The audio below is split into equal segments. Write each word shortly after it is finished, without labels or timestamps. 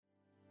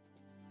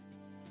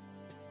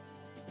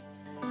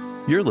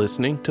You're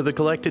listening to The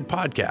Collected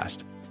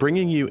Podcast,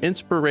 bringing you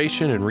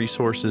inspiration and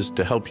resources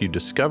to help you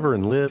discover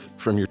and live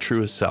from your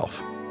truest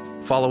self.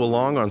 Follow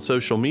along on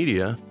social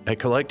media at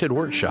Collected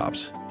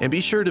Workshops, and be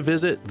sure to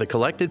visit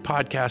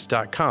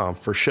thecollectedpodcast.com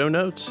for show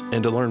notes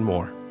and to learn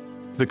more.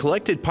 The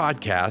Collected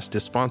Podcast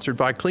is sponsored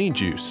by Clean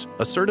Juice,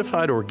 a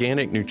certified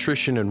organic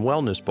nutrition and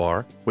wellness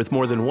bar with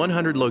more than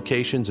 100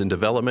 locations in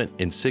development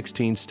in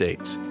 16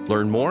 states.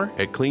 Learn more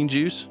at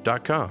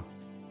cleanjuice.com.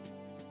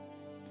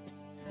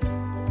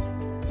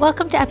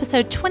 Welcome to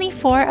episode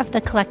 24 of the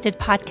Collected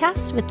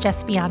Podcast with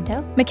Jess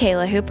Biondo,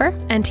 Michaela Hooper,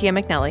 and Tia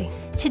McNelly.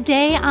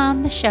 Today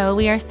on the show,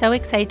 we are so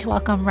excited to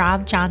welcome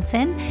Rob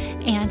Johnson,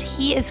 and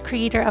he is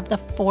creator of The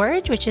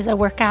Forge, which is a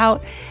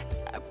workout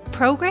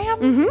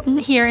program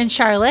here in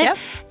Charlotte.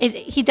 Yep.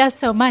 He does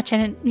so much,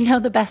 and I don't know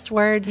the best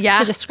word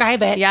to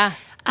describe it.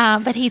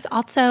 But he's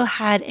also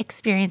had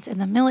experience in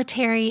the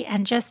military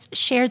and just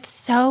shared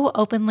so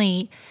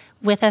openly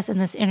with us in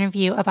this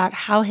interview about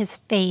how his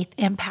faith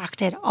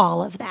impacted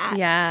all of that.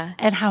 Yeah.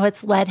 And how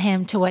it's led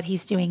him to what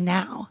he's doing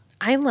now.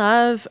 I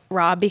love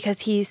Rob because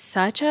he's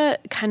such a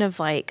kind of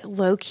like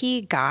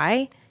low-key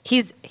guy.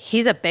 He's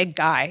a big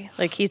guy.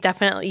 Like he's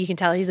definitely, you can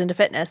tell he's into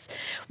fitness,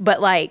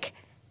 but like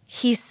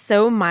he's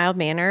so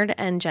mild-mannered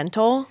and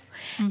gentle.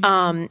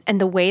 And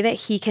the way that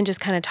he can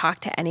just kind of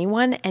talk to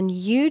anyone, and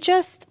you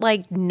just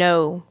like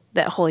know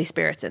that Holy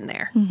Spirit's in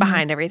there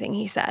behind everything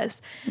he says.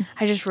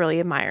 I just really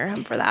admire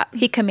him for that.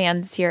 He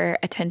commands your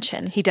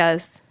attention. He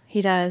does.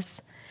 He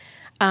does.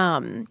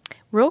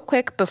 Real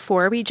quick,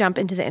 before we jump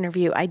into the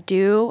interview, I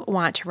do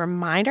want to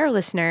remind our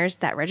listeners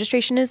that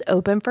registration is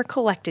open for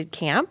Collected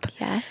Camp.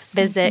 Yes.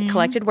 Visit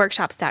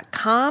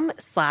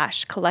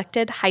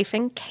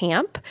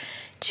collectedworkshops.com/collected-camp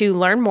to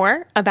learn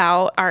more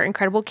about our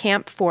incredible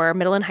camp for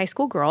middle and high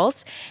school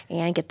girls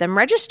and get them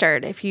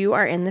registered if you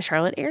are in the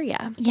Charlotte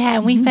area. Yeah,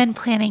 and we've been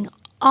planning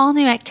all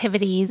new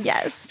activities.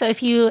 Yes. So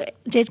if you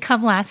did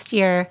come last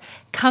year,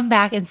 come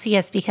back and see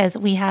us because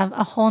we have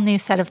a whole new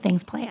set of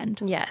things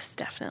planned. Yes,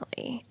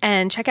 definitely.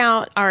 And check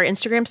out our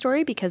Instagram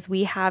story because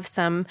we have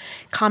some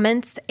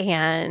comments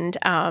and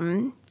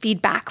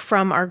feedback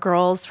from our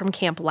girls from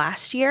camp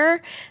last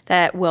year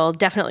that will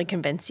definitely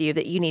convince you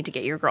that you need to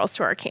get your girls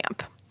to our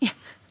camp. Yeah.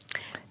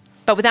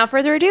 But without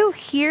further ado,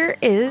 here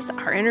is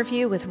our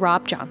interview with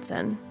Rob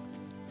Johnson.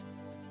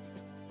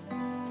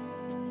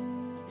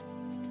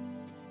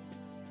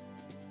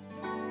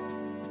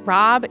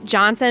 Rob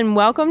Johnson,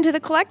 welcome to the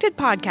Collected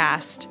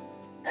Podcast.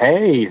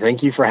 Hey,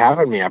 thank you for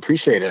having me. I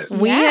appreciate it.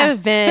 We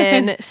have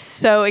been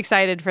so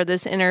excited for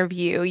this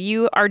interview.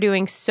 You are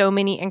doing so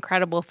many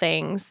incredible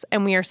things,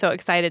 and we are so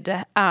excited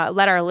to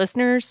let our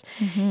listeners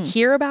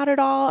hear about it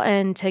all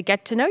and to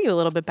get to know you a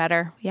little bit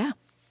better. Yeah.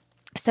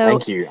 So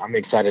thank you. I'm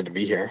excited to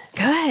be here.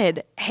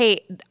 Good. Hey,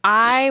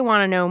 I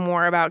want to know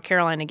more about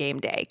Carolina Game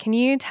Day. Can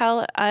you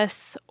tell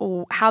us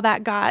how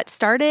that got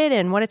started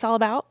and what it's all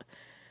about?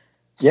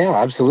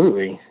 Yeah,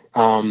 absolutely.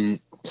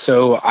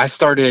 So I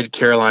started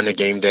Carolina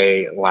Game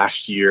Day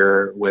last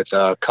year with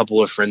a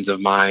couple of friends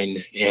of mine,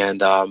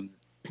 and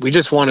we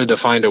just wanted to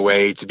find a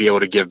way to be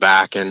able to give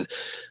back. And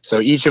so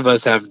each of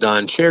us have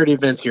done charity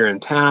events here in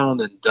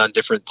town and done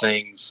different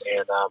things.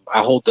 And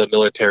I hold the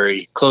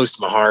military close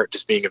to my heart,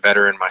 just being a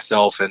veteran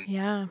myself.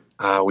 And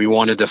we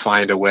wanted to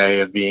find a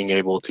way of being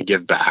able to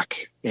give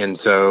back. And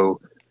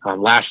so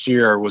last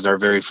year was our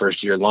very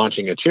first year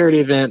launching a charity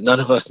event. None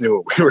of us knew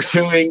what we were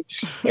doing.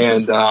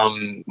 And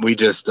we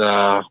just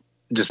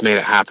made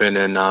it happen.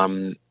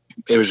 And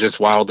it was just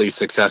wildly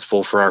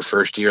successful for our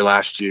first year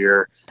last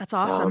year. That's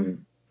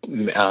awesome.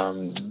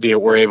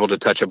 We're able to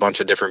touch a bunch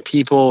of different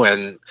people.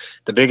 And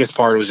the biggest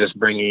part was just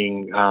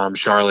bringing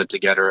Charlotte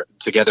together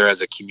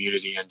as a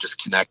community and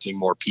just connecting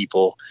more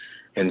people.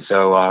 And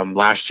so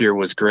last year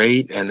was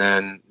great. And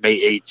then May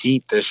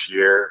 18th this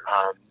year,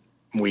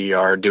 we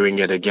are doing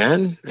it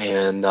again,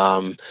 and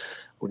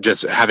we're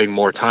just having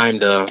more time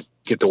to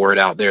get the word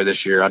out there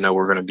this year. I know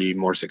we're going to be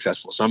more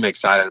successful, so I'm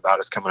excited about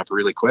us coming up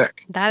really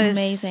quick. That is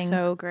amazing.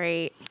 So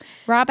great.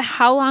 Rob,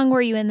 how long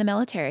were you in the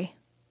military?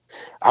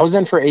 I was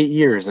in for 8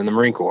 years in the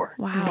Marine Corps.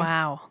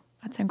 Wow.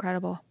 That's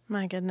incredible.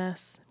 My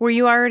goodness. Were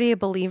you already a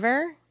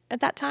believer at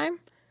that time?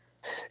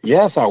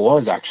 Yes, I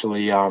was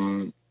actually.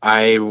 I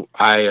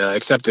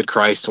accepted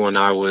Christ when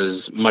I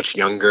was much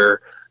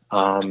younger,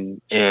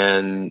 and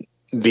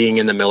being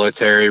in the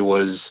military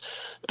was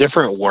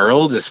different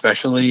world,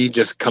 especially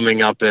just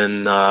coming up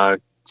in a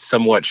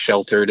somewhat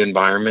sheltered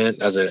environment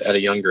at a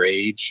younger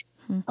age.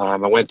 I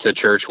went to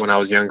church when I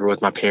was younger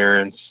with my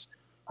parents.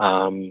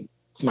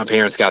 My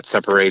parents got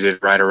separated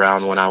right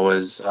around when I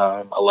was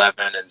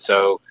 11. And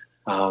so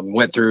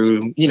went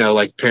through,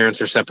 like parents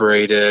are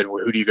separated.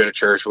 Who do you go to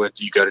church with?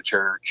 Do you go to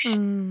church?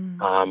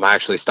 I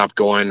actually stopped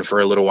going for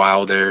a little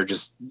while there,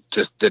 just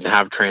didn't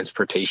have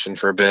transportation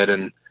for a bit.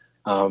 And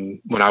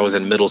when I was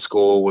in middle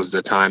school was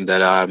the time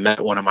that I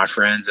met one of my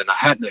friends, and I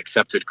hadn't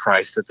accepted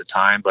Christ at the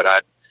time, but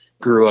I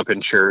grew up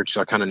in church.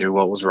 So I kind of knew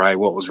what was right,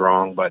 what was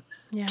wrong, but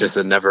just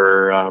had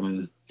never,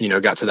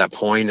 got to that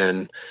point.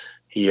 And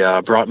he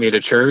brought me to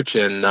church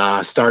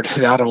and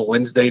started out on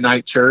Wednesday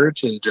night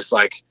church and just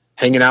like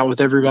hanging out with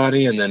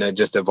everybody. And then it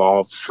just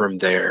evolved from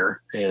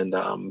there. And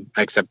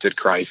I accepted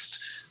Christ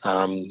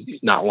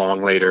not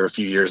long later, a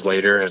few years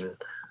later.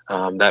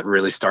 And that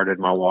really started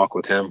my walk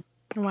with him.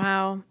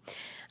 Wow.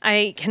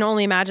 I can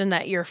only imagine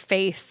that your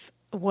faith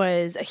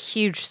was a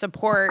huge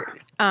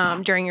support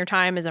during your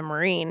time as a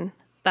Marine.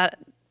 That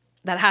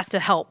has to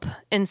help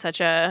in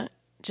such a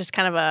just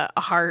kind of a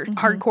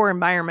hardcore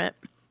environment.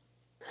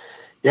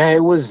 Yeah,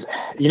 it was,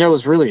 it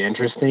was really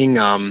interesting.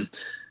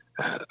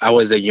 I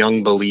was a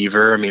young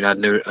believer. I mean, I'd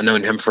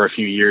known him for a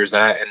few years.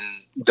 And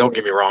don't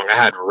get me wrong, I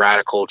had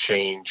radical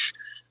change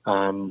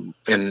in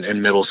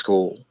middle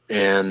school.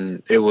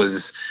 And it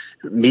was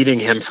meeting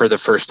him for the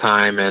first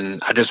time.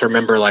 And I just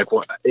remember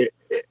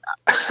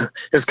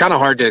it's kind of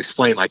hard to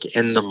explain, like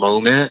in the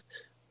moment.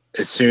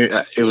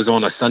 It was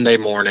on a Sunday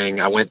morning.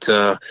 I went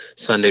to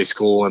Sunday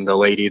school, and the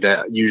lady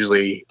that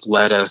usually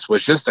led us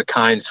was just a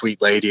kind,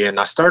 sweet lady. And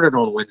I started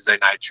on Wednesday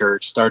night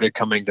church, started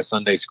coming to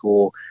Sunday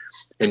school,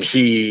 and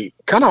she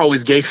kind of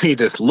always gave me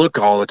this look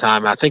all the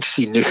time. I think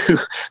she knew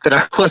that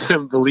I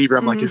wasn't a believer.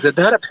 I'm like, is it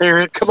that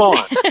apparent? Come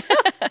on.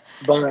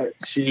 But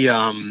she,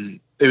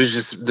 it was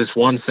just this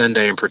one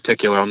Sunday in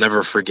particular, I'll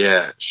never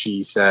forget.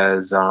 She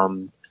says,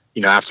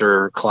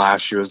 after class,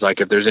 she was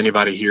like, if there's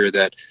anybody here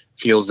that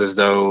feels as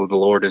though the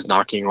Lord is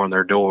knocking on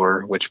their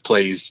door, which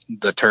plays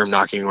the term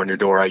knocking on your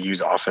door I use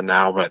often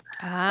now, but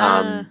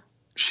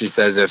she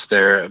says if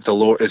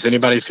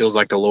anybody feels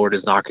like the Lord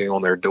is knocking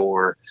on their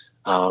door,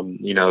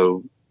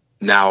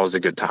 now is a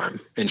good time.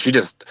 And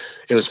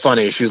it was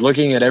funny. She was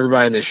looking at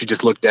everybody, and then she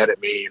just looked at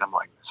me, and I'm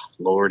like,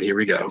 Lord, here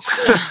we go.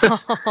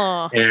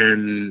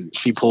 And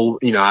she pulled,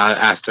 I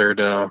asked her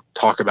to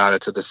talk about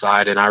it to the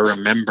side, and I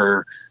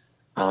remember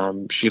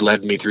she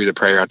led me through the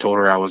prayer. I told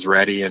her I was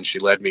ready, and she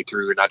led me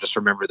through. And I just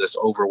remember this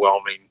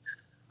overwhelming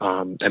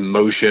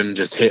emotion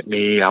just hit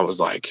me. I was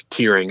like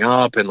tearing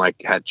up and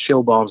like had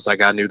chill bumps.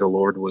 Like I knew the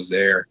Lord was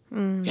there.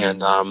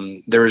 And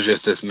there was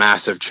just this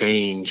massive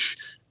change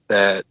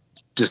that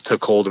just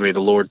took hold of me. The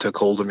Lord took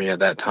hold of me at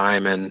that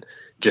time and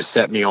just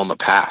set me on the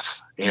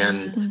path.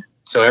 And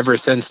so ever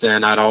since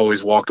then, I'd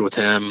always walked with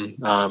him.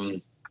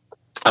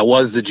 I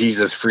was the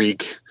Jesus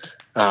freak.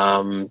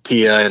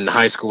 Tia, in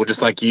high school,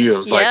 just like you. It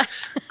was like,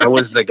 I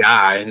was the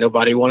guy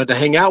nobody wanted to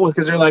hang out with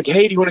because they're like,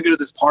 hey, do you want to go to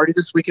this party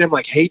this weekend? I'm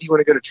like, hey, do you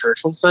want to go to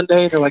church on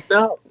Sunday? And they're like,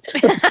 no.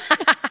 So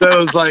it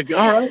was like,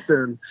 all right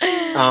then.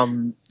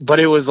 But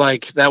it was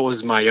like, that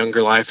was my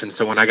younger life. And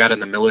so when I got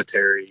in the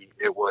military,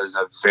 it was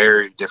a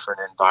very different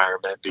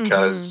environment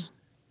because,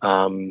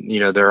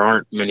 there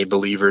aren't many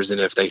believers.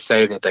 And if they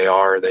say that they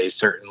are, it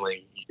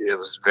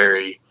was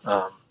very,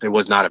 it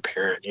was not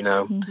apparent,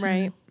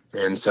 Right.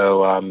 And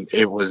so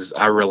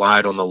I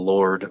relied on the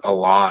Lord a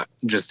lot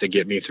just to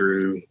get me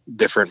through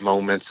different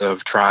moments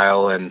of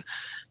trial and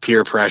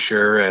peer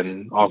pressure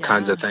and all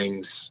kinds of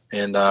things.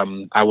 And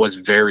I was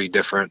very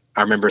different.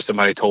 I remember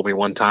somebody told me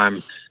one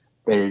time,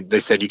 they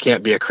said, you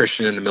can't be a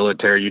Christian in the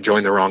military. You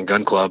joined the wrong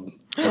gun club.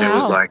 And it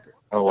was like,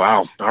 oh,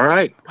 wow. All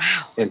right.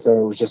 Wow. And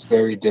so it was just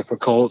very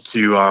difficult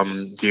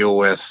to deal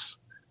with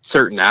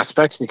certain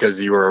aspects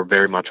because you were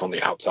very much on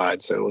the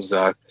outside. So it was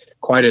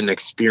quite an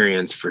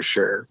experience for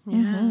sure.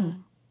 Yeah.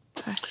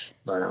 Gosh.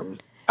 But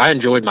I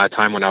enjoyed my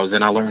time when I was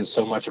in. I learned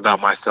so much about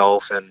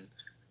myself and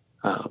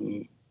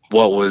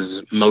what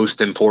was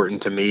most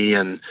important to me,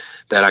 and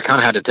that I kind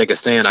of had to take a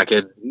stand. I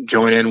could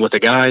join in with the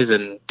guys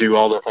and do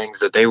all the things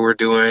that they were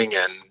doing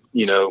and,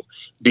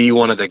 be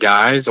one of the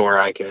guys, or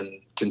I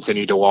can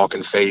continue to walk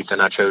in faith. And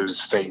I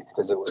chose faith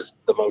because it was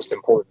the most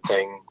important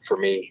thing for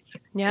me.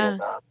 Yeah.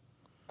 And,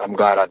 I'm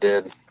glad I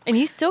did. And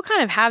you still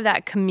kind of have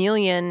that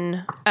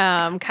chameleon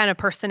kind of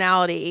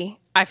personality,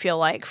 I feel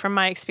like, from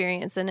my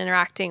experience in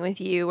interacting with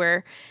you,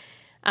 where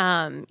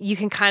you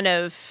can kind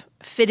of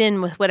fit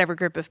in with whatever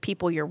group of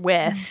people you're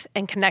with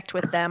and connect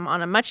with them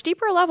on a much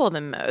deeper level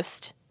than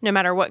most, no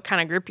matter what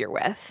kind of group you're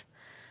with.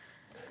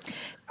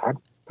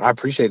 I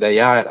appreciate that.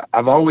 Yeah,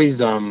 I've always,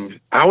 I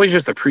always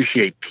just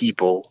appreciate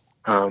people.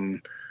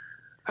 I've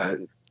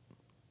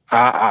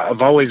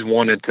always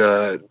wanted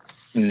to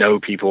know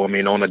people. I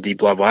mean, on a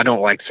deep level. I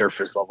don't like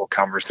surface level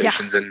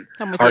conversations. And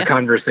our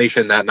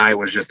conversation that night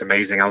was just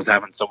amazing. I was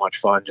having so much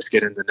fun just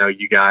getting to know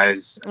you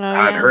guys.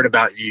 I'd heard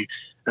about you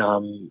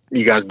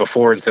guys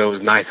before, and so it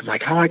was nice. I'm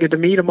like, I get to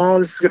meet them all.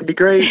 This is going to be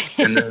great.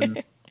 And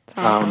then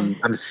awesome.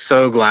 I'm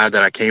so glad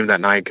that I came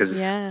that night because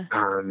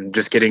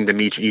just getting to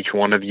meet each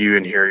one of you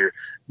and hear your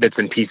bits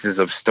and pieces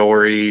of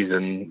stories,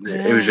 and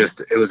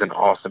it was an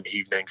awesome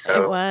evening.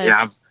 So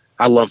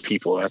I love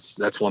people.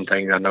 That's one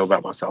thing I know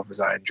about myself is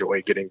I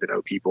enjoy getting to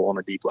know people on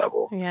a deep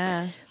level.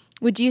 Yeah.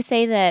 Would you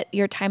say that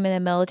your time in the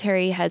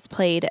military has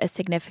played a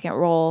significant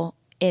role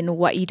in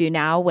what you do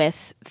now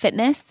with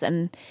fitness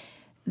and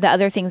the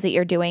other things that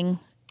you're doing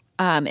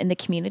in the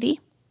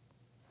community?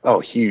 Oh,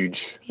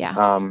 huge.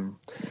 Yeah.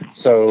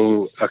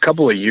 So a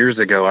couple of years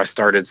ago, I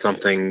started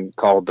something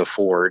called The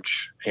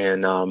Forge,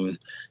 and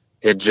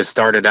it just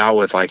started out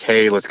with like,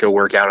 hey, let's go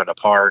work out at a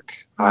park.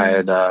 I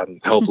had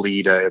helped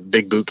lead a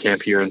big boot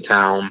camp here in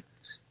town.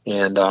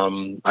 And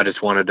I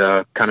just wanted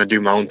to kind of do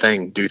my own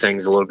thing, do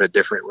things a little bit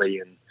differently.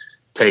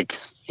 take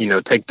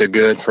the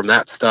good from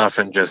that stuff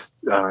and just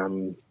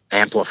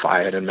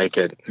amplify it and make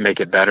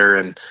it better.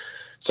 And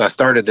so I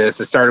started this.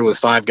 It started with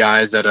 5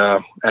 guys at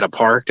a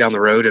park down the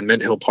road in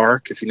Mint Hill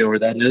Park, if you know where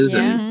that is.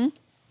 Yeah. And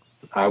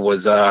I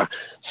was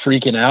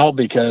freaking out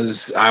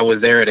because I was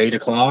there at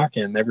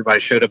 8:00 and everybody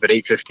showed up at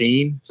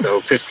 8:15.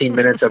 So 15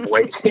 minutes of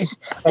waiting.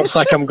 I was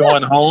like, I'm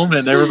going home,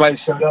 and everybody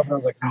showed up, and I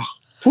was like, oh,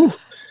 whew.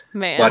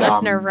 Man,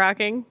 that's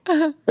nerve-wracking.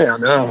 Yeah, I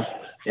know.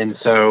 And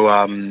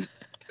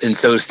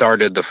so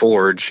started the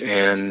Forge,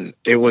 and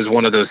it was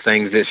one of those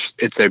things.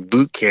 It's a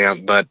boot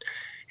camp, but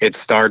it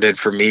started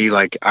for me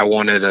like I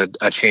wanted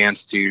a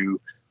chance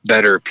to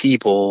better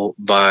people,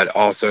 but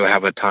also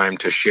have a time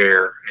to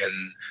share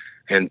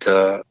and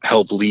to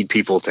help lead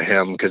people to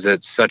him, because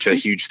it's such a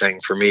huge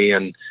thing for me.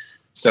 And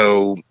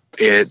so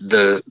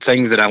the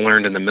things that I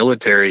learned in the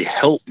military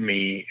helped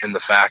me in the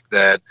fact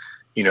that,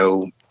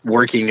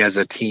 working as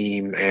a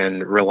team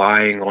and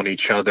relying on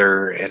each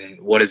other, and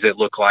what does it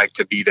look like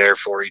to be there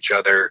for each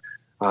other,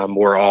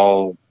 were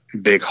all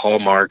big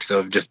hallmarks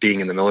of just being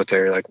in the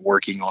military, like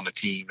working on a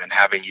team and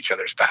having each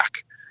other's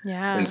back.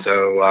 Yeah. And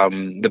so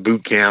the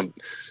boot camp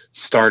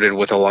started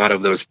with a lot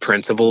of those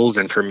principles.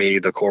 And for me,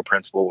 the core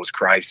principle was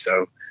Christ.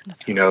 So,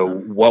 that's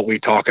awesome. What we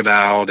talk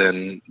about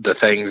and the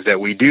things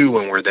that we do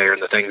when we're there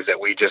and the things that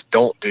we just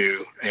don't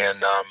do. And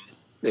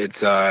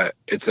it's a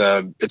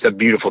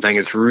beautiful thing.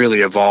 It's really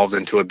evolved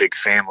into a big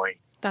family.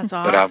 That's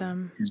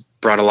awesome. But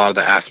I've brought a lot of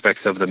the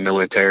aspects of the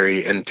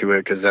military into it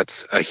because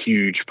that's a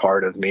huge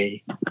part of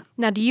me.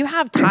 Now, do you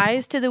have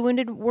ties to the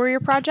Wounded Warrior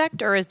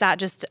Project, or is that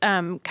just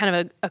kind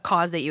of a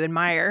cause that you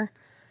admire?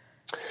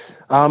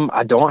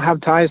 I don't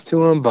have ties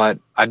to them, but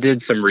I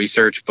did some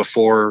research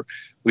before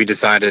we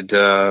decided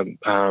to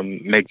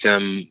make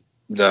them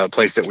the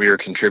place that we were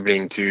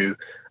contributing to.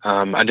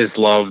 I just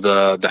love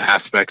the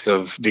aspects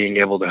of being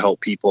able to help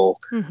people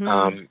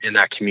in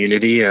that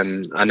community.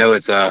 And I know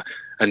it's a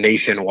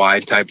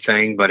nationwide type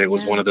thing, but it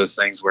was one of those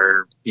things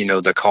where,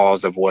 the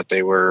cause of what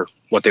they were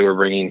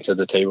bringing to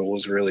the table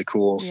was really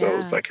cool. So it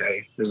was like,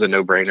 hey, it was a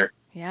no-brainer.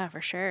 Yeah,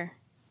 for sure.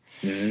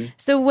 Mm-hmm.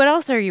 So what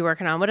else are you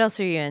working on? What else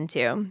are you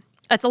into?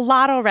 It's a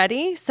lot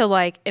already. So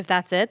if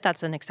that's it,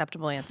 that's an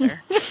acceptable answer.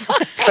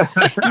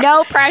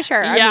 No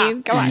pressure. Yeah. I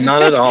mean, come on.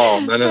 Not at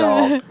all.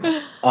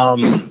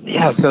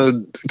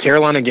 So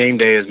Carolina Game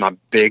Day is my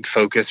big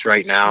focus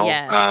right now.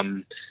 Yes.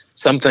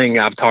 Something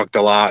I've talked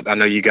a lot. I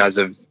know you guys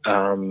have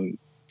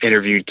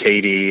interviewed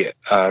Katie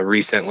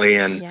recently,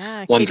 and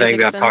one thing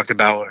that I've talked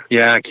about,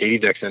 Katie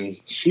Dixon,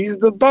 she's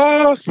the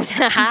boss.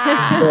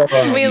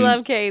 We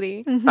love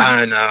Katie.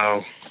 I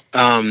know.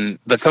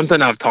 But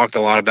something I've talked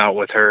a lot about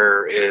with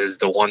her is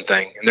the one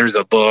thing, and there's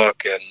a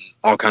book and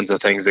all kinds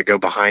of things that go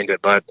behind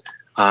it, but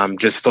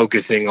just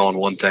focusing on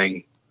one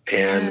thing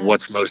and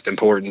what's most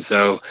important.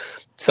 So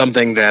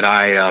something that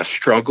I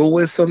struggle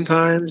with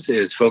sometimes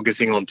is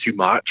focusing on too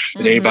much.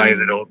 And anybody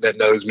that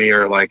knows me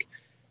are like,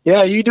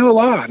 yeah, you do a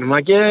lot. And I'm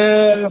like,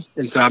 yeah.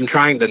 And so I'm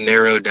trying to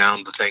narrow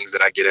down the things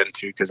that I get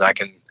into because I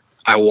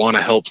want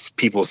to help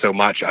people so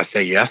much. I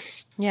say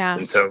yes. Yeah.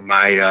 And so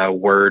my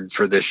word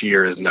for this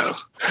year is no.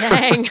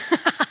 Dang.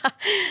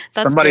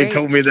 Somebody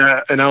told me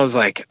that, and I was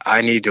like,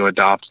 I need to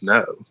adopt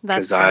no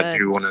because I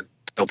do want to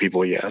tell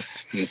people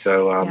yes. And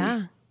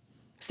so,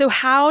 So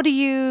how do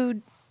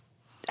you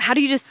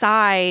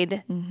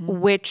decide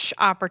which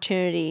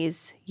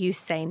opportunities you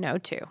say no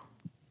to?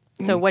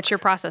 So what's your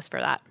process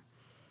for that?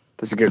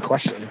 That's a good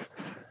question.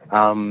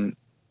 And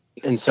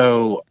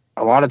so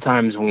a lot of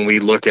times when we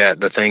look at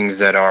the things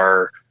that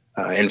are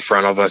in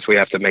front of us, we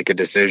have to make a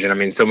decision. I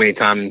mean, so many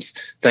times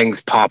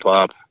things pop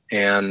up,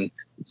 and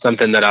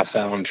something that I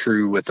found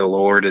true with the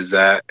Lord is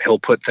that he'll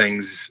put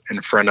things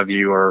in front of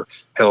you, or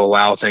he'll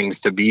allow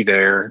things to be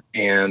there.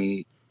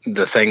 And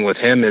the thing with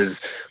him is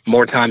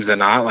more times than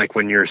not, like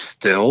when you're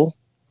still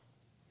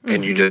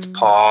and you just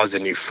pause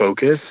and you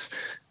focus,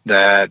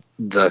 that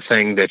the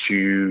thing that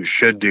you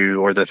should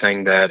do or the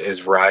thing that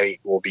is right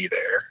will be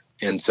there.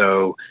 And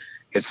so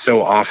it's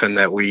so often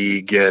that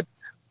we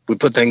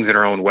put things in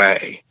our own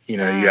way. You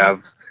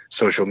have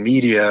social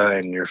media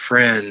and your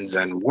friends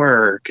and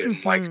work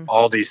and like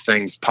all these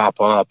things pop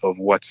up of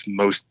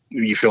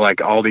you feel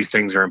like all these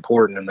things are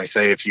important. And they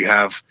say, if you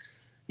have,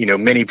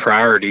 many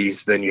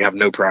priorities, then you have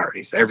no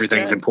priorities.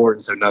 Everything's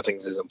important. So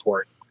nothing's as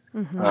important.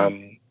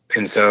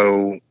 And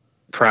so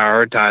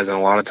prioritizing a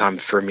lot of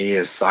times for me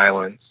is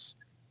silence.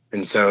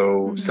 And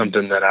so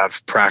something that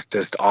I've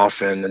practiced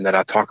often and that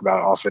I talk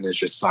about often is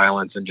just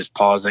silence and just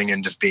pausing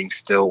and just being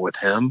still with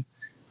him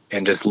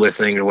and just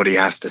listening to what he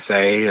has to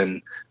say.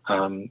 And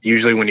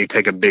usually when you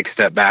take a big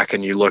step back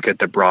and you look at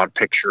the broad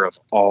picture of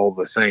all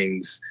the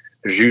things,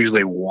 there's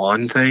usually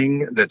one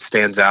thing that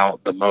stands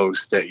out the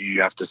most that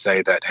you have to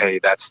say that, hey,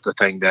 that's the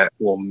thing that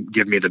will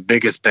give me the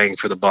biggest bang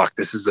for the buck.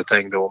 This is the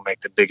thing that will make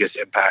the biggest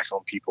impact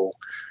on people.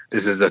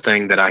 This is the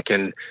thing that I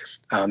can,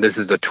 this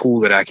is the tool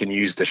that I can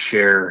use to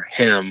share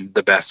him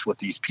the best with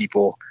these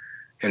people.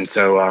 And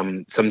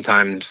so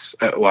sometimes,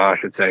 I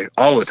should say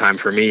all the time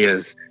for me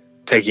is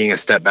taking a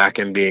step back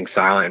and being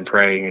silent and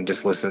praying and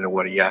just listening to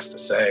what he has to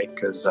say.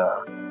 Because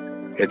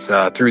it's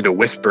through the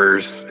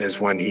whispers is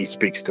when he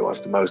speaks to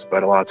us the most,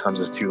 but a lot of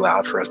times it's too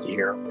loud for us to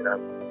hear him, you know?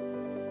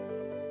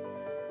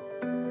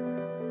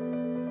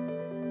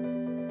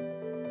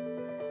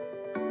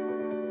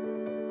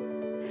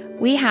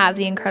 We have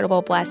the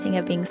incredible blessing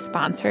of being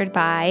sponsored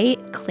by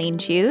Clean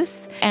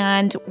Juice,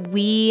 and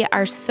we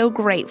are so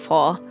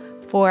grateful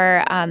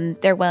for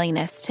their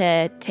willingness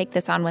to take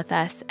this on with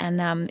us.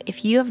 And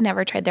if you have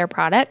never tried their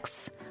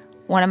products,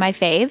 one of my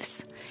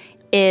faves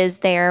is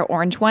their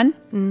orange one.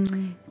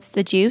 It's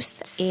the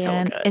juice,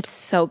 and it's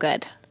so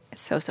good.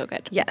 It's so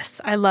good. Yes,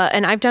 I love,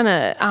 and I've done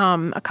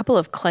a couple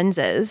of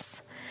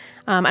cleanses.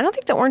 I don't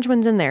think the orange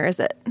one's in there, is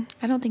it?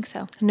 I don't think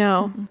so.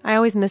 No, I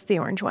always miss the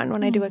orange one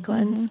when I do a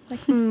cleanse.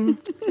 Like, I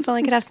feel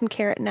like I could have some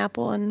carrot and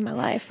apple in my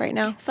life right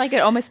now. It's like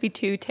it'd almost be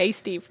too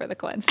tasty for the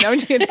cleanse. No,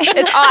 dude,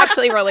 it's all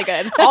actually really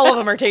good. All of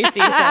them are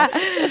tasty.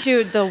 So.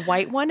 Dude, the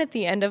white one at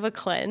the end of a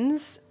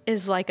cleanse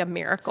is like a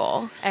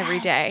miracle every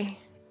day.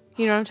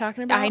 You know what I'm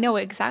talking about? I know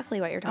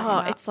exactly what you're talking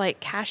about. It's like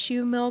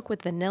cashew milk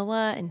with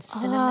vanilla and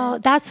cinnamon. Oh,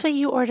 that's what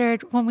you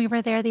ordered when we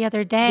were there the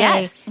other day.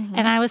 Yes.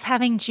 And I was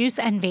having juice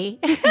envy.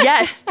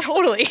 Yes,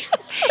 totally.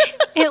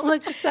 It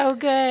looked so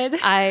good.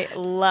 I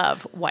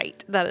love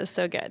white. That is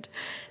so good.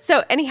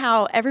 So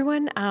anyhow,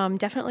 everyone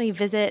definitely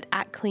visit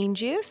at Clean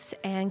Juice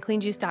and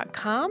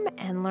cleanjuice.com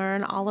and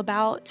learn all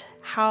about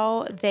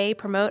how they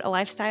promote a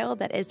lifestyle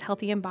that is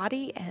healthy in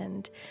body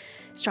and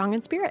strong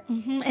in spirit.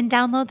 And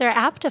download their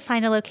app to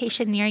find a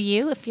location near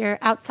you. If you're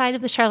outside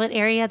of the Charlotte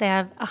area, they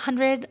have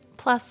 100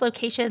 plus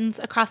locations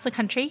across the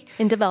country.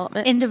 In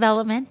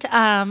development.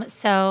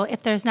 So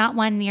if there's not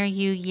one near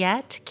you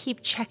yet, keep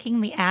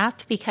checking the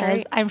app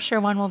because I'm sure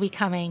one will be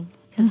coming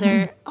because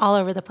they're all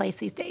over the place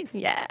these days.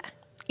 Yeah.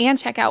 And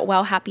check out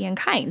Well, Happy, and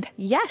Kind.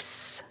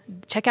 Yes.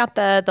 Check out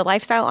the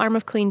lifestyle arm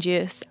of Clean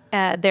Juice.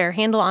 Their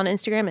handle on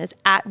Instagram is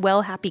at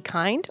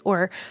wellhappykind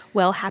or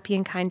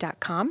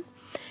wellhappyandkind.com.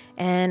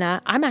 And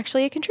I'm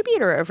actually a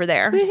contributor over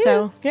there. Woo-hoo.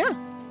 So, yeah.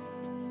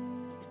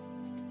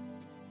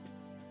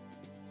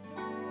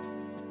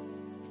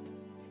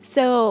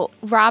 So,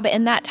 Rob,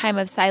 in that time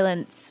of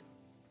silence,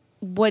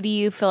 what do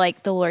you feel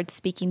like the Lord's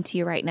speaking to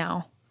you right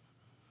now?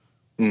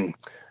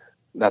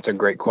 That's a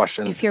great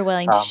question. If you're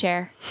willing to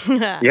share.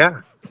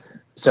 Yeah.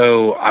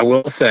 So I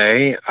will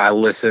say I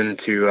listened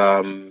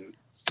to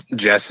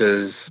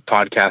Jess's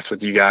podcast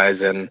with you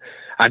guys, and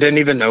I didn't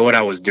even know what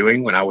I was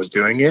doing when I was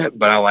doing it,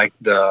 but I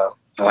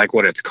like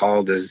what it's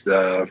called is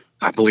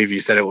I believe you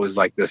said it was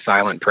like the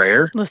silent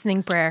prayer.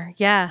 Listening prayer.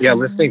 Yeah. Yeah.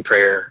 Listening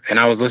prayer. And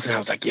I was listening. I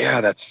was like, yeah,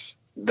 that's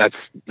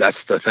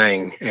the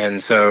thing.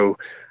 And so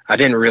I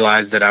didn't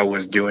realize that I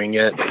was doing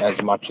it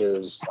as much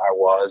as I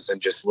was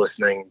and just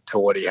listening to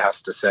what he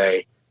has to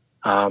say.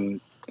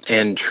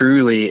 And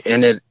truly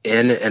in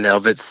and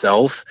of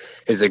itself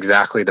is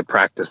exactly the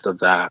practice of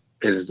that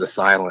is the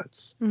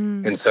silence.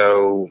 And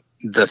so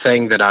the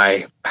thing that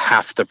I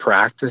have to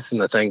practice and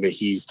the thing that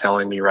he's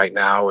telling me right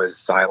now is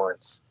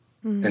silence.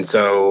 And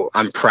so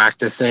I'm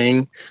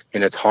practicing,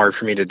 and it's hard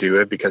for me to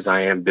do it because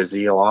I am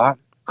busy a lot.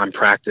 I'm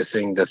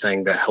practicing the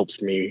thing that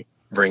helps me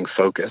bring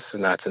focus,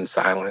 and that's in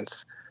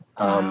silence.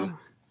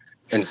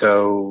 And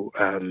so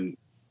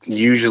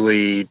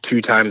usually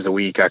 2 times a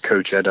week I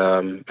coach at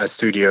a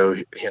studio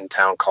in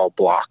town called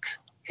Block,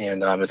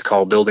 and it's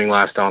called Building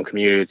Lifestyle and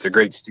Community. It's a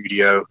great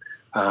studio.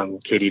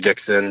 Katie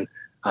Dixon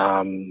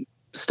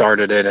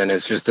started it, and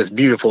it's just this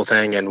beautiful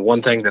thing. And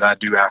one thing that I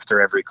do after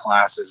every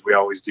class is we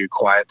always do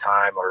quiet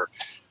time or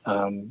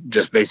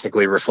just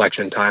basically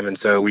reflection time. And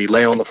so we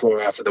lay on the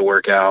floor after the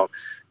workout,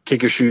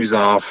 kick your shoes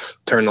off,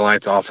 turn the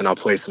lights off, and I'll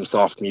play some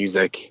soft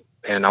music,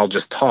 and I'll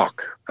just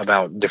talk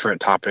about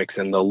different topics.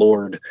 And the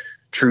Lord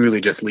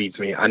truly just leads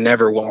me. I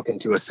never walk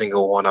into a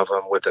single one of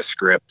them with a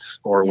script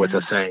or with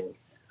a thing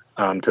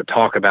to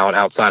talk about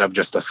outside of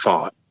just a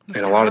thought.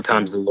 And a lot of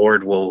times the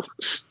Lord will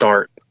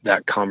start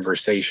that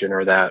conversation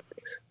or that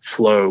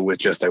flow with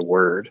just a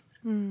word.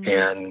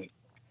 And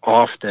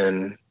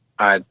often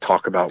I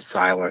talk about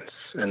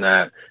silence, and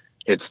that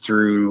it's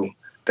through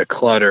the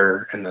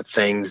clutter and the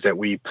things that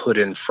we put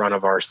in front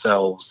of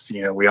ourselves.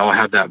 You know, we all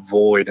have that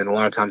void, and a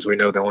lot of times we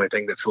know the only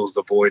thing that fills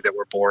the void that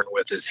we're born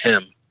with is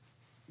him,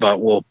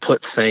 but we'll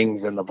put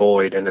things in the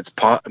void and it's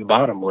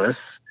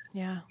bottomless.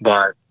 Yeah.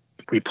 But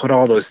we put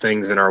all those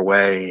things in our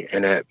way,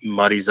 and it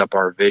muddies up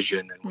our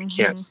vision, and we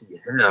can't see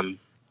him.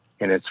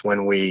 And it's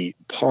when we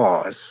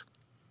pause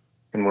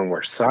and when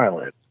we're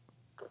silent,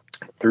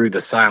 through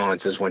the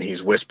silence is when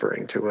he's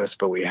whispering to us,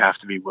 but we have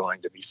to be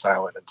willing to be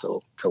silent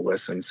to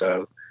listen.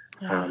 So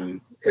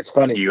it's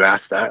funny you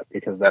asked that,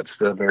 because that's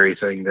the very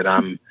thing that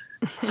I'm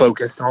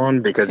focused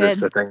on, because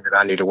it's the thing that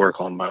I need to work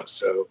on most.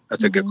 So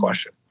that's a good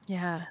question.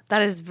 Yeah,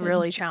 that is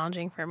really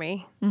challenging for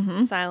me.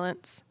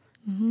 Silence,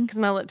 because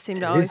my lips seem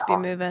to always be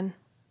moving.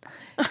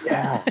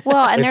 Yeah.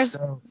 Well, and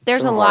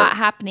there's a lot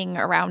happening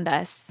around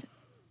us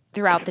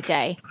throughout the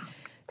day.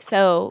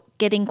 So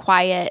getting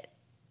quiet.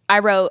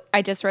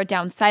 I just wrote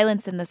down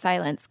silence in the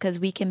silence, because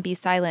we can be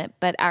silent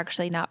but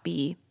actually not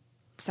be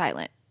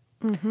silent.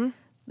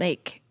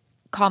 Like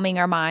calming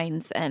our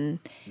minds. And,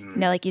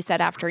 like you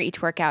said, after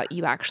each workout,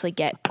 you actually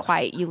get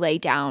quiet, you lay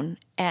down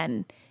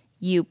and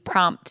you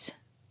prompt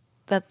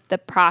the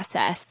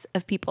process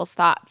of people's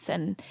thoughts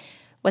and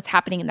what's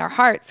happening in their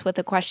hearts with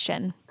a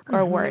question or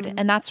a word.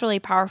 And that's really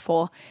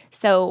powerful.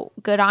 So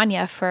good on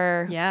you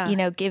for,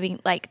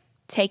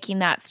 taking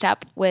that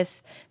step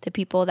with the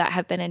people that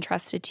have been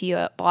entrusted to you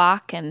at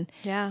Block and,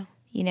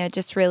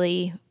 just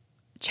really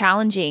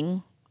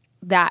challenging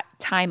that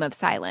time of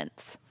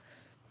silence.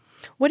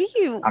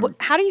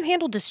 How do you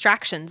handle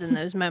distractions in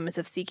those moments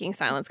of seeking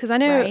silence? Because I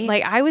know,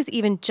 I was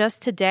even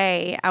just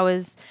today, I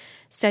was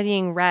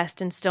studying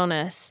rest and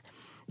stillness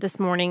this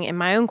morning in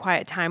my own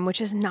quiet time, which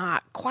is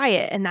not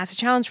quiet. And that's a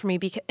challenge for me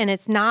and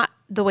it's not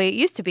the way it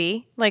used to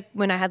be, like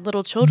when I had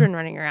little children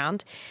running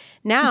around.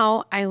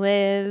 Now I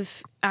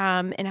live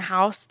in a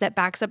house that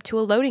backs up to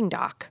a loading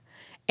dock.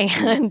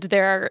 And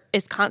there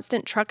is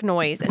constant truck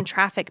noise and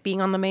traffic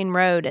being on the main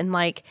road and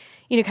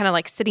kind of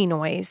like city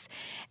noise.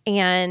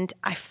 And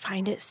I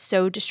find it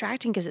so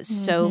distracting because it's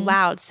so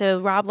loud. So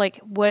Rob,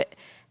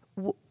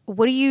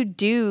 what do you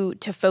do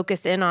to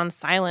focus in on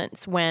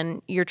silence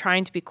when you're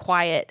trying to be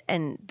quiet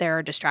and there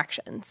are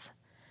distractions?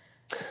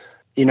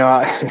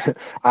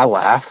 I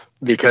laugh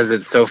because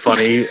it's so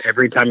funny.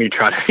 Every time you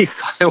try to be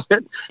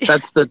silent,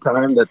 that's the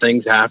time that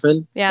things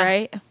happen. Yeah.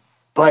 Right.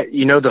 But,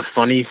 the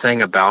funny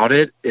thing about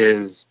it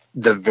is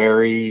the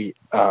very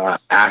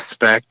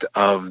aspect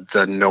of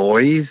the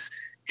noise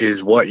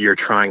is what you're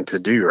trying to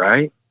do,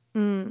 right?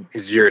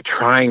 Is you're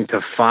trying to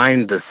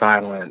find the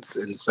silence.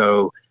 And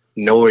so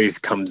noise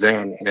comes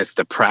in and it's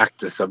the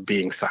practice of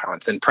being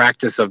silent. And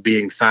practice of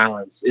being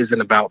silent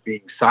isn't about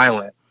being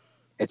silent.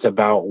 It's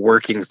about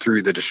working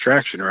through the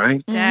distraction,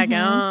 right?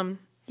 Daggum.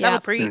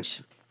 That'll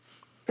preach.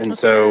 And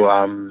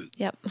so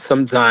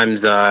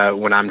sometimes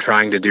when I'm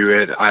trying to do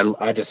it,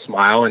 I just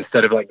smile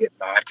instead of getting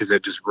mad because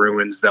it just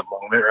ruins that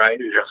moment, right?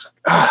 You're just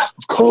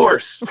of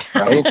course,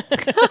 right?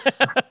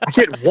 I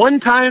get one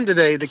time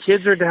today, the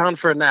kids are down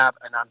for a nap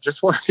and I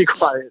just want to be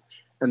quiet.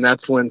 And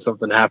that's when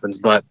something happens.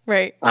 But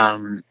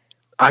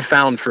I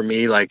found for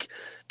me,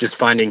 just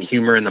finding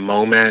humor in the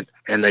moment.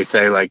 And they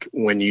say,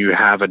 when you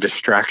have a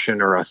distraction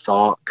or a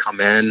thought come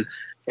in,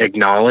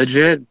 acknowledge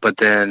it, but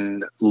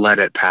then let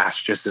it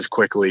pass just as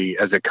quickly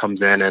as it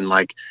comes in. And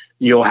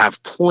you'll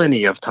have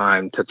plenty of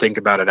time to think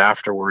about it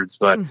afterwards,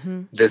 but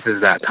this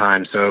is that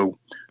time. So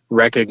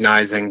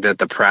recognizing that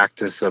the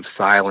practice of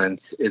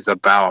silence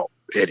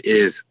it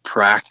is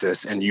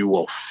practice, and you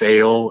will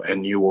fail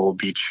and you will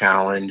be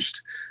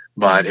challenged,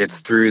 but it's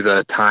through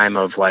the time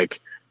of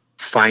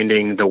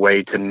finding the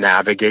way to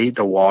navigate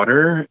the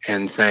water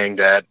and saying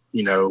that,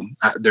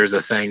 there's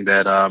a saying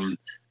that,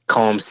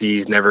 calm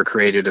seas never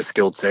created a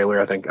skilled sailor.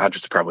 I think I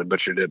just probably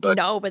butchered it, but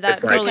no, but that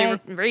totally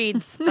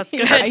reads. That's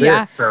good.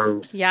 That's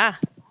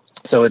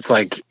So it's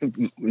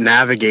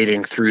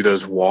navigating through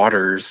those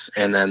waters,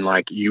 and then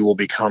you will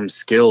become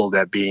skilled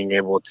at being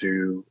able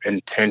to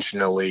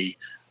intentionally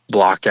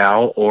block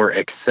out or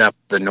accept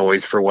the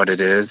noise for what it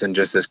is, and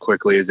just as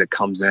quickly as it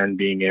comes in,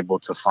 being able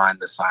to find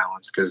the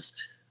silence. Because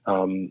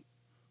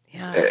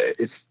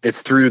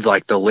it's through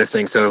the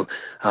listening. So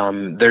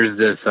there's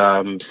this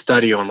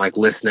study on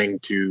listening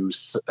to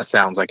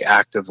sounds,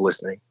 active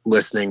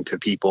listening to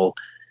people,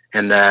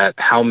 and that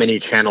how many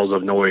channels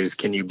of noise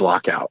can you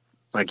block out?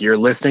 You're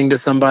listening to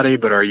somebody,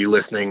 but are you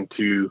listening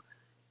to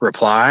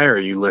reply, or are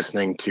you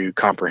listening to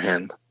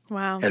comprehend?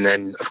 Wow. And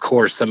then of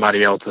course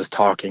somebody else is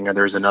talking, or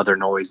there's another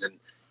noise. And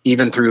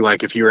even through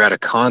if you're at a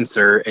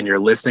concert and you're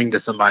listening to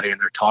somebody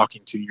and they're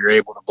talking to you, you're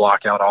able to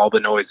block out all the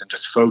noise and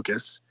just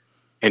focus.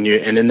 And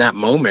in that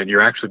moment, you're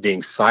actually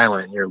being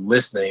silent. You're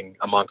listening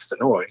amongst the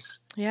noise.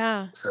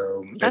 Yeah.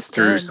 So that's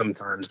through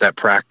sometimes that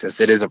practice.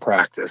 It is a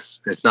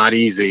practice. It's not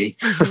easy.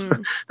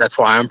 That's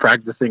why I'm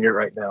practicing it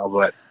right now.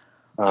 But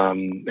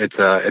it's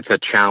a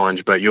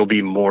challenge. But you'll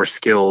be more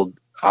skilled,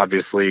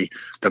 obviously,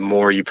 the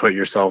more you put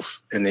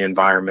yourself in the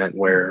environment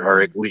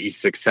or at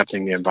least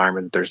accepting the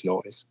environment that there's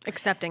noise.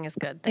 Accepting is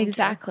good.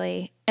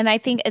 Exactly. And I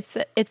think it's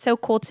so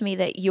cool to me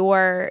that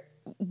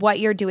what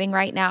you're doing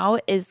right now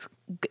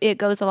it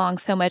goes along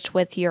so much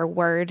with your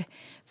word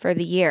for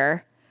the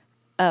year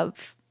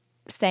of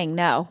saying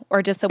no,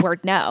 or just the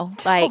word no.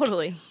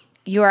 Totally.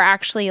 You're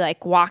actually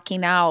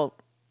walking out.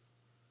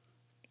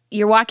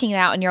 You're walking it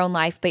out in your own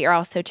life, but you're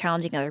also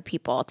challenging other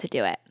people to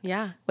do it.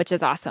 Yeah. Which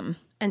is awesome.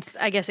 And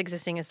I guess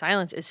existing in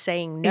silence is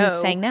saying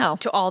no.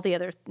 To all the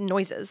other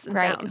noises and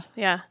sounds.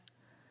 Yeah.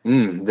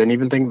 Didn't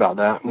even think about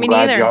that. I'm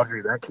glad y'all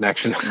drew that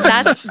connection.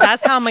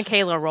 That's how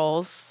Michaela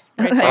rolls.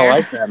 Right there. I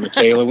like that,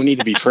 Michaela. We need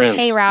to be friends.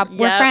 Hey, Rob,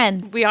 we're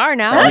friends. We are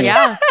now.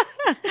 Yeah.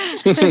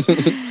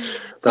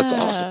 That's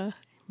awesome.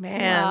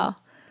 Man. Wow.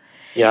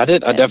 Yeah, I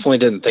definitely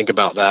didn't think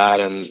about that.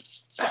 And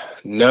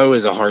no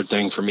is a hard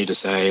thing for me to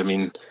say. I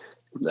mean,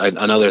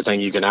 another thing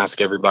you can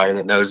ask everybody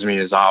that knows me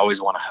is I always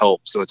want to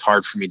help. So it's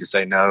hard for me to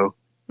say no.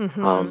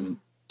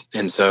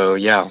 And so,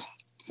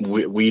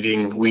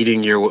 weeding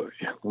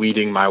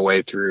my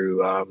way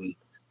through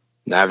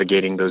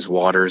navigating those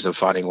waters of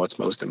finding what's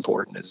most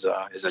important is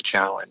a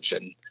challenge.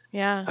 And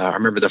I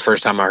remember the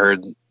first time I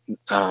heard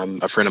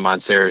a friend of mine,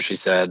 Sarah, she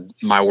said,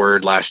 my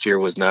word last year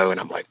was no. And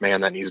I'm like,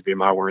 man, that needs to be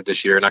my word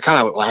this year. And I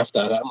kind of laughed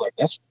at it. I'm like,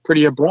 that's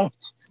pretty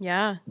abrupt.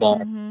 Yeah.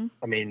 But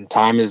I mean,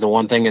 time is the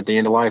one thing at the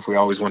end of life we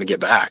always want to get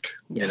back.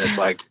 And it's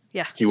like,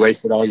 if you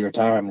wasted all your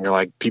time, you're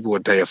like, people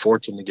would pay a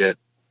fortune to get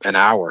an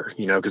hour,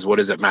 because what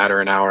does it matter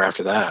an hour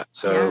after that?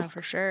 So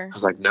for sure. I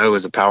was like, no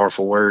is a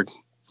powerful word.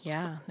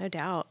 Yeah, no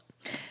doubt.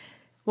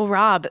 Well,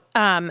 Rob,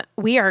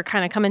 we are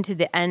kind of coming to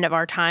the end of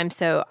our time.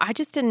 So I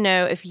just didn't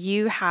know if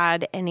you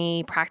had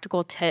any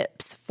practical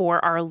tips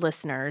for our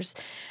listeners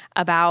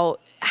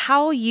about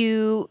how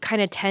you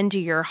kind of tend to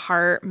your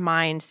heart,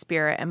 mind,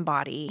 spirit, and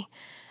body,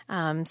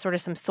 sort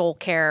of some soul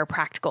care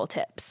practical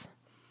tips.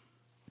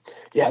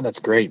 Yeah, that's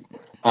great.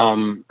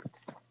 One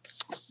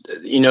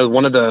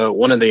of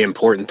the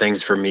important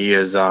things for me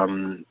is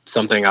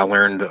something I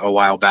learned a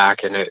while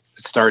back, and it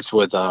starts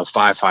with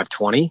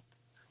 5-5-20.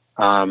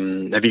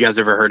 Have you guys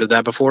ever heard of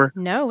that before?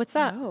 No, what's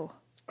that?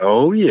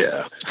 Oh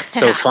yeah.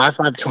 So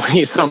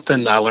 5-5-20 is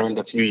something I learned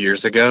a few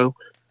years ago.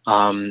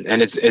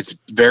 And it's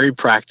very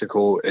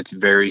practical. It's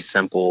very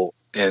simple.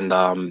 And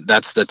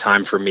that's the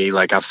time for me.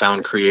 Like, I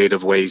found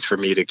creative ways for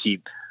me to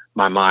keep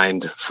my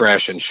mind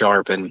fresh and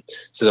sharp. And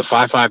so the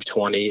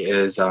 5-5-20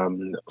 is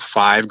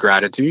 5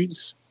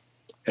 gratitudes.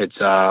 It's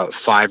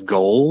 5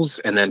 goals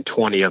and then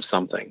 20 of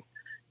something.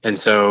 And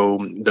so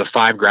the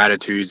 5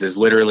 gratitudes is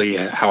literally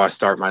how I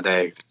start my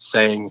day,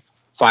 saying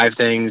 5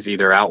 things,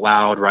 either out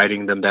loud,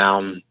 writing them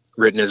down.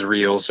 Written is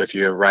real. So if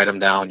you write them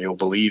down, you'll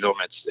believe them.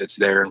 It's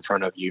there in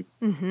front of you.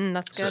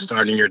 That's good. So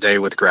starting your day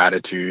with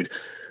gratitude.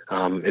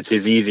 It's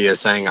as easy as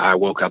saying, I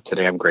woke up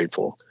today, I'm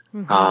grateful.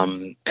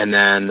 And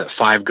then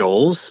 5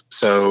 goals.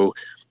 So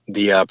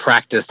the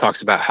practice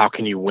talks about how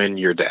can you win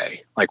your day?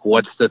 Like,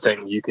 what's the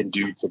thing you can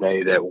do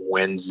today that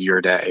wins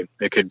your day?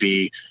 It could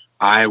be,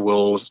 I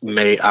will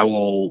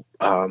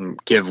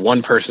give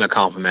one person a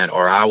compliment,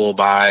 or I will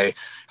buy,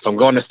 if I'm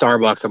going to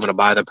Starbucks, I'm going to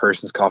buy the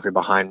person's coffee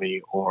behind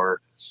me,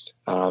 or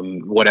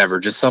whatever,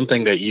 just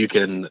something that you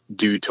can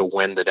do to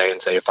win the day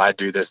and say, if I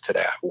do this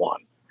today, I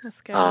won. That's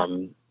good.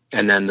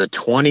 And then the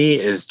 20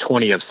 is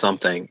 20 of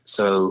something.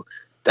 So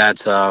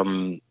that's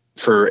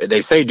they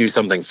say do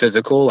something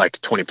physical,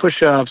 like 20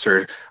 push-ups,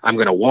 or I'm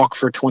going to walk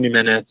for 20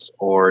 minutes,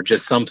 or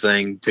just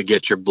something to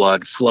get your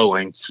blood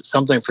flowing,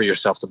 something for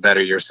yourself to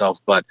better yourself.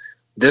 But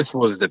this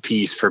was the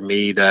piece for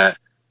me that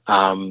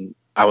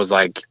I was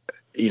like,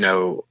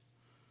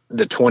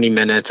 the 20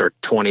 minutes or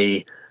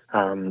 20,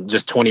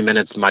 just 20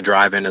 minutes, my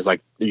drive-in is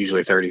like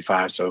usually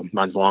 35, so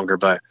mine's longer,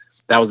 but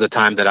that was the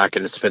time that I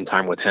can spend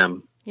time with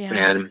him. Yeah.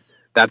 And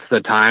that's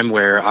the time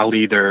where I'll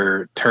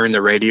either turn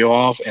the radio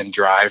off and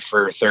drive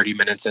for 30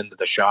 minutes into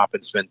the shop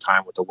and spend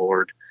time with the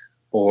Lord,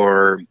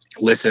 or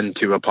listen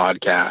to a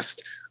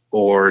podcast,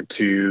 or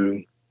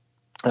to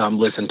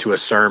listen to a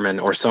sermon,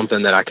 or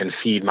something that I can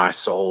feed my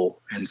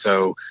soul. And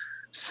so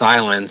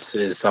silence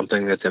is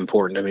something that's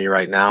important to me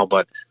right now,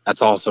 but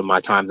that's also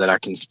my time that I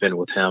can spend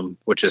with him,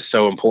 which is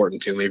so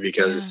important to me,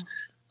 because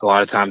a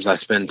lot of times I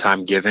spend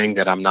time giving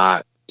that I'm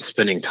not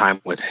spending time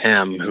with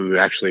him, who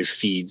actually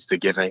feeds the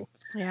giving.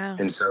 Yeah.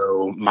 And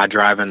so my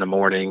drive in the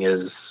morning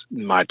is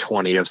my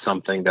 20 of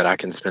something that I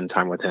can spend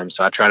time with him.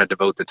 So I try to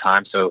devote the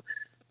time. So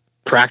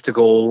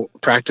practical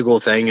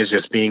thing is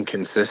just being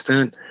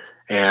consistent.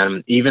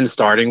 And even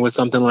starting with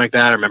something like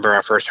that, I remember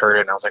I first heard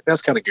it and I was like,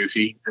 that's kind of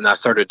goofy. And I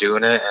started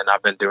doing it, and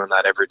I've been doing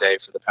that every day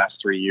for the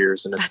past 3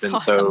 years. And it's been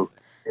awesome. So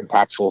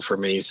impactful for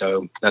me.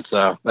 So that's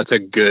a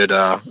good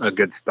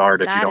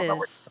start if you don't know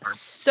where to start.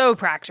 So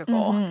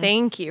practical.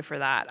 Thank you for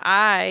that.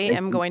 I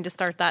am going to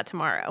start that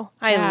tomorrow.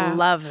 I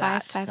love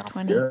that.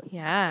 5-5-20.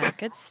 Yeah,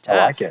 good stuff.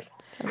 I like it.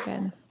 So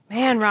good.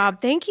 Man,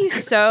 Rob, thank you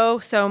so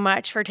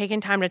much for taking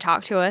time to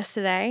talk to us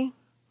today.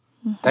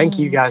 Thank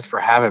you guys for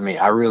having me.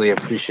 I really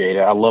appreciate it.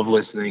 I love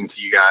listening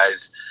to you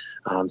guys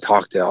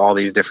talk to all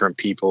these different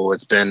people.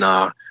 It's been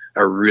a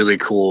really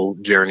cool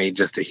journey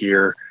just to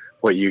hear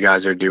what you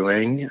guys are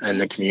doing in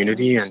the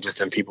community and just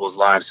in people's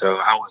lives. So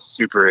I was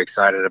super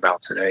excited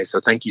about today.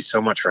 So thank you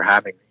so much for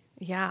having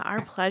me. Yeah,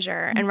 our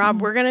pleasure. And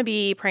Rob, we're going to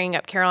be praying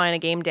up Carolina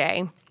game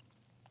day,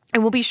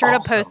 and we'll be sure to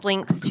post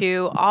links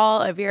to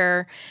all of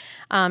your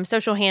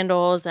social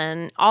handles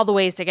and all the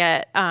ways to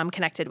get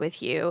connected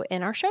with you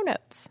in our show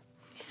notes.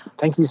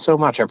 Thank you so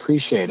much. I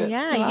appreciate it.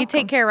 Yeah, you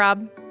take care,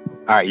 Rob.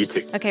 All right, you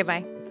too. Okay,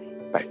 bye.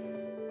 Bye.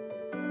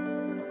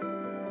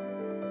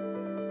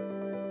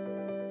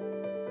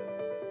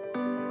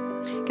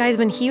 Guys,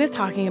 when he was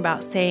talking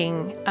about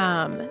saying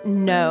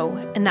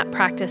no, and that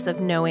practice of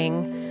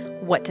knowing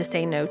what to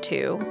say no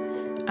to,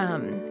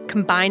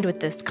 combined with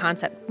this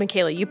concept,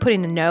 Michaela, you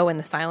putting the no and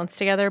the silence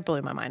together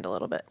blew my mind a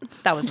little bit.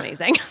 That was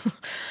amazing.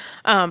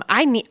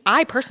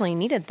 I personally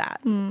needed that.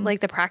 Like,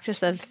 the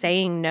practice of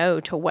saying no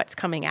to what's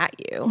coming at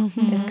you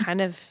is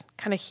kind of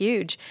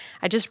huge.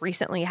 I just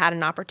recently had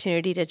an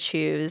opportunity to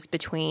choose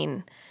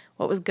between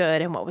what was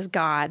good and what was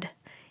God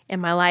in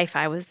my life.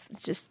 I was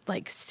just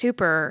like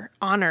super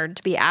honored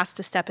to be asked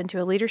to step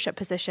into a leadership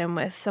position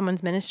with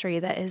someone's ministry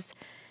that is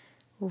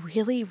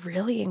really,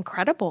 really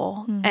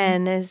incredible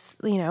and is,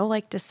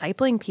 like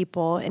discipling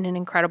people in an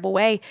incredible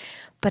way.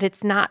 But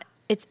it's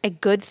a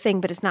good thing,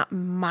 but it's not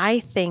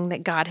my thing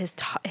that God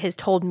has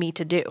told me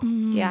to do.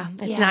 Yeah.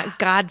 It's not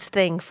God's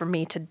thing for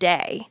me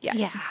today.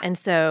 Yeah. And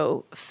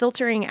so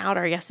filtering out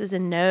our yeses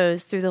and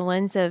nos through the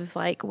lens of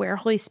like where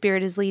Holy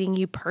Spirit is leading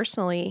you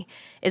personally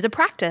is a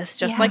practice,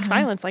 just like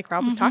silence, like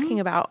Rob was talking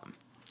about.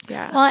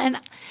 Yeah. Well, and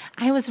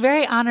I was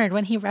very honored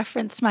when he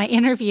referenced my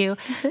interview,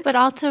 but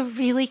also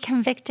really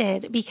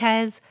convicted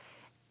because,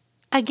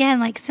 again,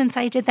 like since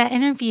I did that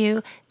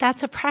interview,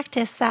 that's a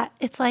practice that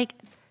it's like,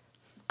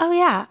 oh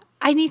yeah,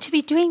 I need to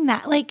be doing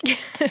that. Like,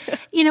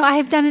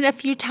 I've done it a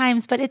few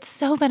times, but it's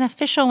so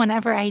beneficial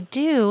whenever I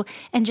do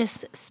and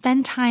just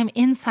spend time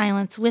in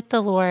silence with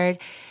the Lord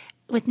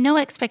with no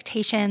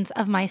expectations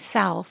of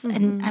myself.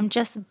 And I'm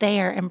just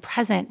there and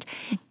present.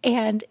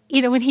 And,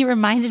 when he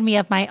reminded me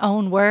of my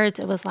own words,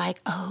 it was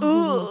like,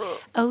 oh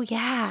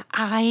yeah,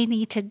 I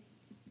need to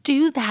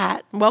do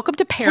that. Welcome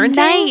to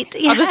parenting.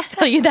 Tonight. I'll just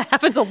tell you that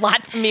happens a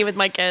lot to me with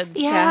my kids.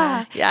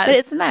 Yeah. Yes. But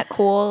isn't that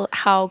cool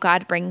how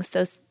God brings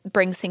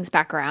things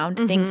back around,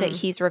 things that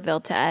he's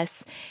revealed to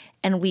us,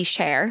 and we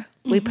share,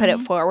 we put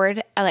it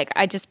forward.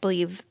 I just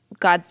believe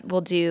God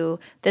will do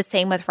the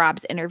same with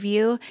Rob's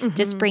interview,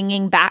 just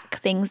bringing back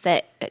things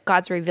that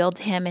God's revealed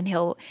to him, and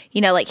he'll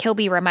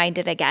be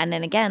reminded again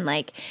and again,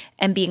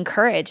 and be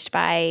encouraged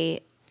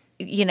by,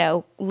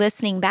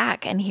 listening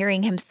back and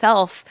hearing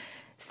himself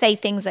say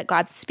things that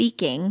God's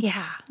speaking.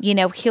 Yeah.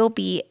 He'll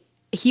be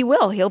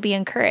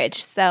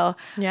encouraged. So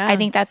I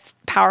think that's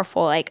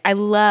powerful. I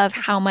love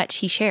how much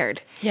he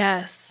shared.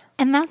 Yes.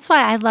 And that's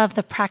why I love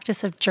the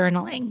practice of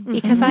journaling,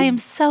 because I am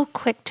so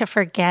quick to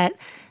forget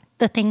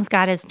the things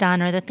God has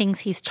done or the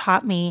things he's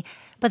taught me.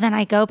 But then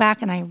I go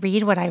back and I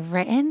read what I've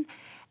written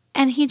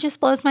and he just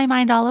blows my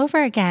mind all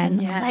over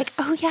again. Yes.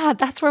 Like, oh yeah,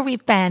 that's where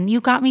we've been.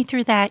 You got me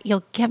through that.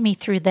 You'll get me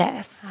through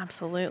this.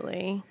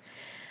 Absolutely.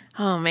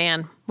 Oh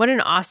man, what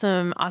an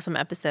awesome, awesome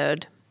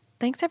episode.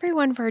 Thanks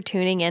everyone for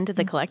tuning in to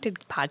the Collected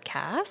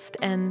podcast,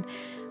 and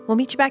we'll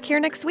meet you back here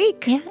next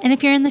week. Yeah, and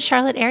if you're in the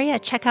Charlotte area,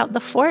 check out The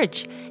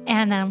Forge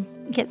and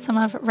get some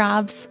of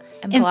Rob's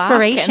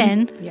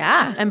inspiration.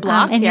 And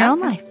Block in your own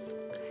life.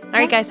 All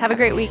right, guys, have a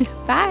great week.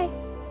 Bye.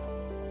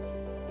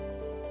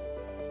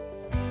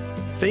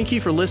 Thank you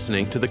for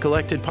listening to the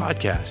Collected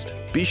Podcast.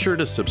 Be sure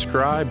to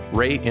subscribe,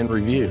 rate, and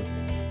review.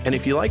 And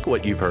if you like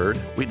what you've heard,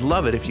 we'd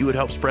love it if you would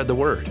help spread the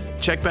word.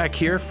 Check back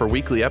here for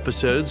weekly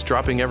episodes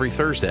dropping every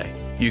Thursday.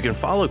 You can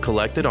follow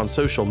Collected on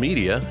social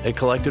media at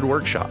Collected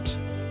Workshops.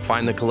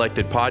 Find the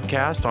Collected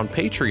Podcast on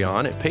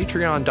Patreon at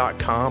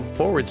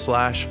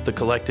patreon.com/The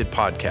Collected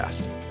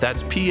Podcast.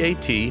 That's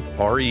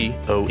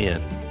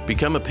PATREON.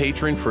 Become a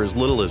patron for as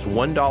little as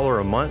 $1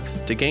 a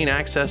month to gain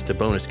access to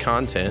bonus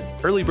content,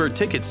 early bird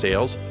ticket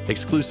sales,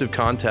 exclusive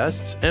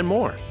contests, and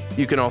more.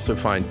 You can also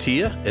find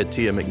Tia at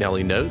Tia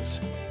McNelly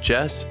Notes,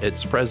 Jess at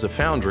Spreza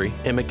Foundry,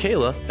 and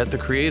Michaela at The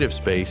Creative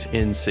Space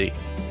NC.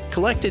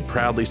 Collected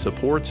proudly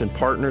supports and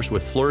partners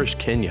with Flourish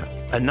Kenya,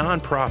 a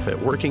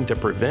nonprofit working to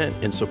prevent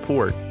and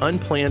support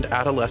unplanned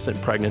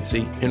adolescent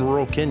pregnancy in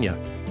rural Kenya.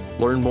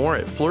 Learn more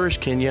at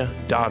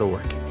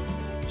flourishkenya.org.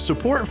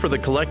 Support for the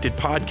Collected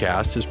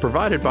Podcast is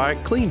provided by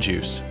Clean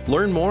Juice.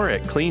 Learn more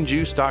at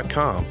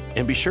cleanjuice.com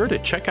and be sure to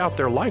check out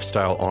their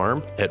lifestyle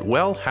arm at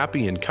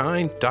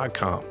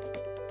wellhappyandkind.com.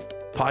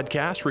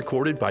 Podcast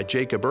recorded by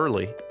Jacob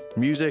Early.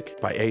 Music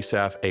by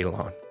Asaph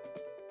Alon.